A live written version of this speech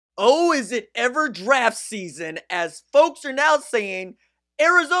Oh, is it ever draft season, as folks are now saying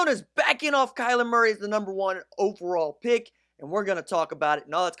Arizona's backing off Kyler Murray as the #1 overall pick, and we're going to talk about it,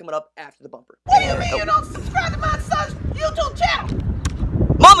 and all that's coming up after the bumper. What do you mean you don't subscribe to my son's YouTube channel?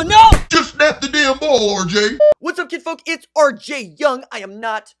 Mama, no! Just snap the damn ball, RJ. What's up, kid folk? It's RJ Young. I am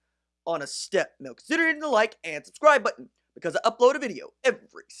not on a step mill. Consider hitting the like and subscribe button because I upload a video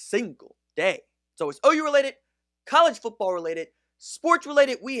every single day. It's always OU related, college football related, sports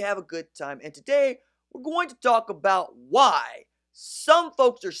related. We have a good time. And today we're going to talk about why some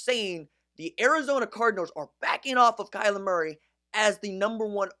folks are saying the Arizona Cardinals are backing off of Kyler Murray as the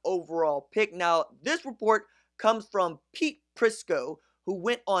 #1 overall pick. Now, this report comes from Pete Prisco, who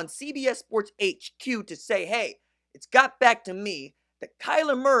went on CBS Sports HQ to say, hey, it's got back to me that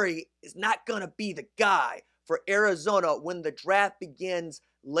Kyler Murray is not going to be the guy for Arizona when the draft begins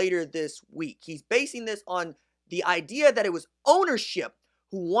later this week. He's basing this on the idea that it was ownership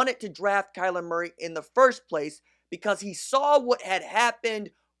who wanted to draft Kyler Murray in the first place because he saw what had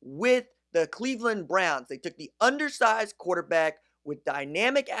happened with the Cleveland Browns. They took the undersized quarterback with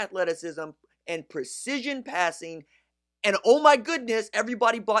dynamic athleticism and precision passing. And oh my goodness,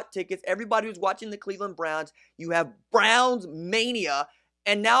 everybody bought tickets. Everybody was watching the Cleveland Browns. You have Browns mania.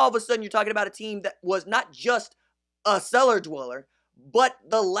 And now all of a sudden you're talking about a team that was not just a cellar dweller, but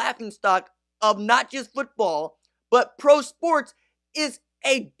the laughingstock of not just football, but pro sports, is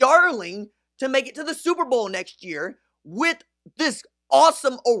a darling to make it to the Super Bowl next year with this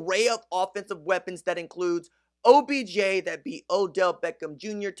awesome array of offensive weapons that includes OBJ that beat Odell Beckham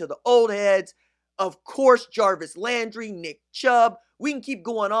Jr. to the old heads. Of course, Jarvis Landry, Nick Chubb. We can keep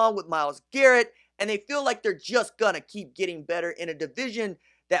going on with Myles Garrett, and they feel like they're just going to keep getting better in a division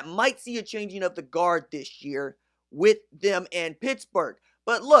that might see a changing of the guard this year with them and Pittsburgh.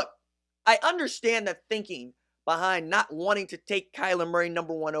 But look, I understand the thinking behind not wanting to take Kyler Murray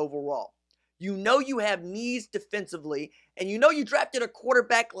 #1 overall. You know you have needs defensively, and you know you drafted a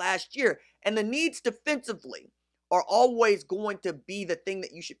quarterback last year, and the needs defensively are always going to be the thing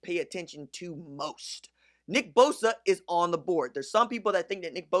that you should pay attention to most. Nick Bosa is on the board. There's some people that think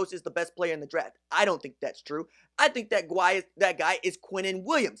that Nick Bosa is the best player in the draft. I don't think that's true. I think that guy is Quinnen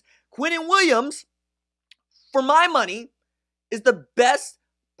Williams. Quinnen Williams, for my money, is the best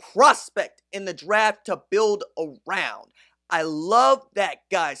prospect in the draft to build around. I love that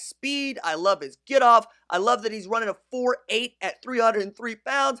guy's speed. I love his get-off. I love that he's running a 4.8 at 303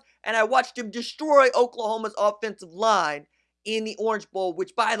 pounds. And I watched him destroy Oklahoma's offensive line in the Orange Bowl,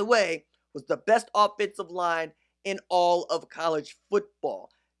 which, by the way, was the best offensive line in all of college football.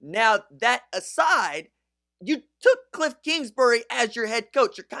 Now, that aside, you took Cliff Kingsbury as your head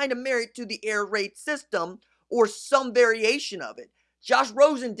coach. You're kind of married to the air raid system or some variation of it. Josh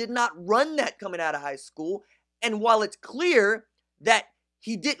Rosen did not run that coming out of high school. And while it's clear that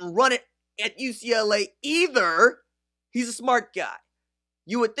he didn't run it at UCLA either, he's a smart guy.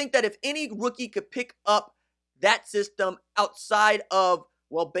 You would think that if any rookie could pick up that system outside of,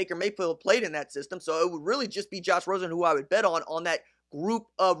 well, Baker Mayfield played in that system, so it would really just be Josh Rosen who I would bet on that group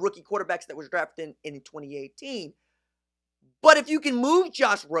of rookie quarterbacks that was drafted in 2018. But if you can move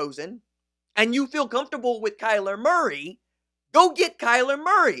Josh Rosen and you feel comfortable with Kyler Murray, go get Kyler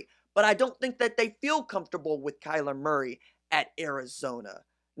Murray. But I don't think that they feel comfortable with Kyler Murray at Arizona.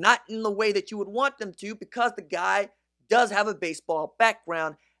 Not in the way that you would want them to, because the guy does have a baseball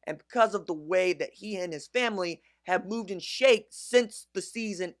background and because of the way that he and his family have moved and shaked since the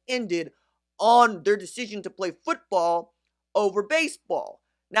season ended on their decision to play football over baseball.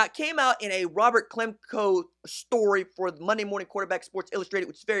 Now, it came out in a Robert Klemko story for the Monday Morning Quarterback Sports Illustrated,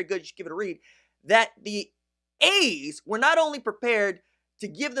 which is very good. You should give it a read. That the A's were not only prepared to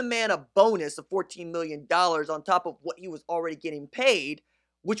give the man a bonus of $14 million on top of what he was already getting paid,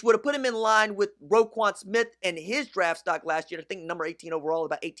 which would have put him in line with Roquan Smith and his draft stock last year. I think number 18 overall,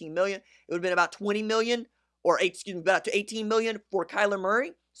 about $18 million. It would have been about $20 million, about $18 million for Kyler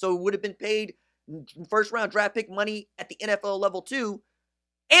Murray. So it would have been paid first-round draft pick money at the NFL level too,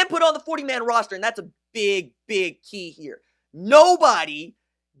 and put on the 40-man roster. And that's a big, big key here. Nobody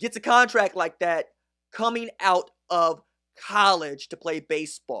gets a contract like that coming out of college to play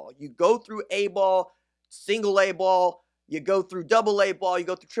baseball. You go through A ball, single A ball, you go through double A ball, you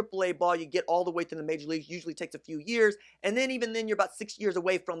go through triple A ball, you get all the way to the major leagues. Usually takes a few years, and then even then you're about 6 years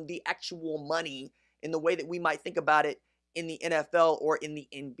away from the actual money in the way that we might think about it in the NFL or in the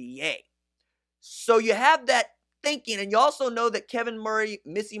NBA. So you have that thinking, and you also know that Kevin Murray,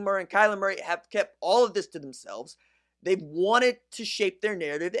 Missy Murray, and Kyler Murray have kept all of this to themselves. They've wanted to shape their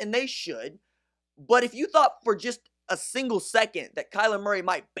narrative, and they should. But if you thought for just a single second that Kyler Murray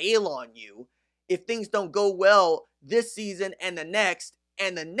might bail on you if things don't go well this season and the next,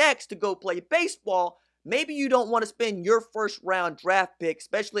 and the next to go play baseball, maybe you don't want to spend your first round draft pick,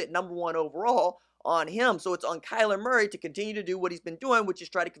 especially at number 1 overall, on him. So it's on Kyler Murray to continue to do what he's been doing, which is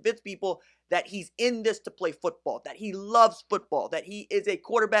try to convince people that he's in this to play football, that he loves football, that he is a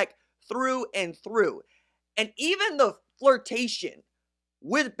quarterback through and through. And even the flirtation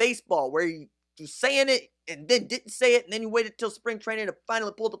with baseball, where you saying it and then didn't say it, and then you waited till spring training to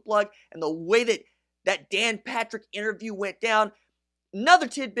finally pull the plug, and the way that Dan Patrick interview went down. Another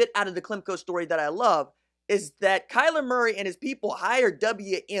tidbit out of the Klemko story that I love is that Kyler Murray and his people hired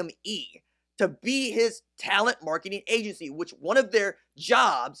WME to be his talent marketing agency, which one of their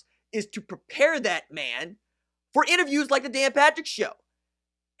jobs is to prepare that man for interviews like the Dan Patrick Show.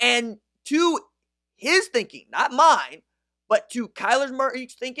 And to his thinking, not mine, but to Kyler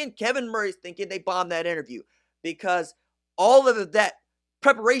Murray's thinking, Kevin Murray's thinking, they bombed that interview because all of that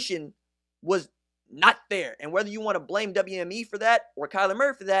preparation was not there. And whether you want to blame WME for that or Kyler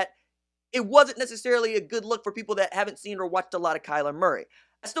Murray for that, it wasn't necessarily a good look for people that haven't seen or watched a lot of Kyler Murray.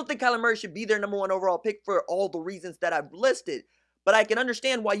 I still think Kyler Murray should be their number 1 overall pick for all the reasons that I've listed, but I can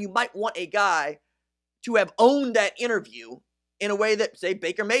understand why you might want a guy to have owned that interview in a way that, say,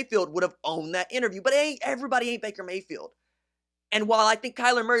 Baker Mayfield would have owned that interview. But everybody ain't Baker Mayfield. And while I think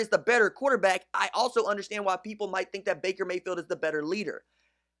Kyler Murray is the better quarterback, I also understand why people might think that Baker Mayfield is the better leader.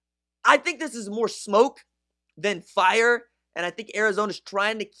 I think this is more smoke than fire, and I think Arizona's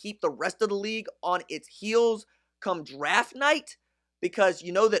trying to keep the rest of the league on its heels come draft night, because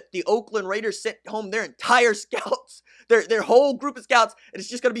you know that the Oakland Raiders sent home their entire scouts, their whole group of scouts, and it's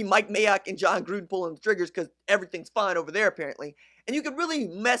just going to be Mike Mayock and John Gruden pulling the triggers because everything's fine over there apparently. And you could really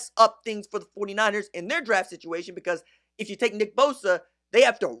mess up things for the 49ers in their draft situation, because if you take Nick Bosa, they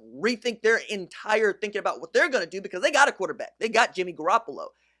have to rethink their entire thinking about what they're going to do because they got a quarterback. They got Jimmy Garoppolo.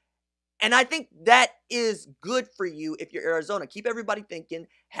 And I think that is good for you if you're Arizona. Keep everybody thinking,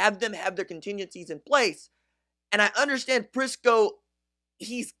 have them have their contingencies in place. And I understand Prisco,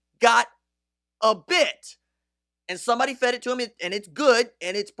 he's got a bit. And somebody fed it to him, and it's good,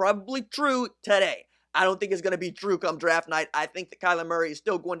 and it's probably true today. I don't think it's going to be true come draft night. I think that Kyler Murray is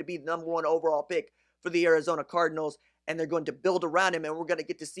still going to be the number 1 overall pick for the Arizona Cardinals, and they're going to build around him, and we're going to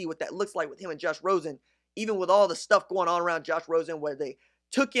get to see what that looks like with him and Josh Rosen, even with all the stuff going on around Josh Rosen where they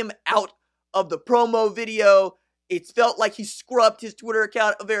took him out of the promo video. It's felt like he scrubbed his Twitter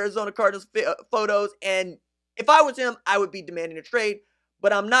account of Arizona Cardinals photos, and if I was him, I would be demanding a trade,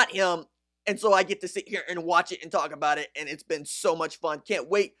 but I'm not him, and so I get to sit here and watch it and talk about it, and it's been so much fun. Can't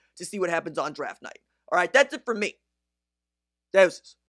wait to see what happens on draft night. All right, that's it for me. Deuces.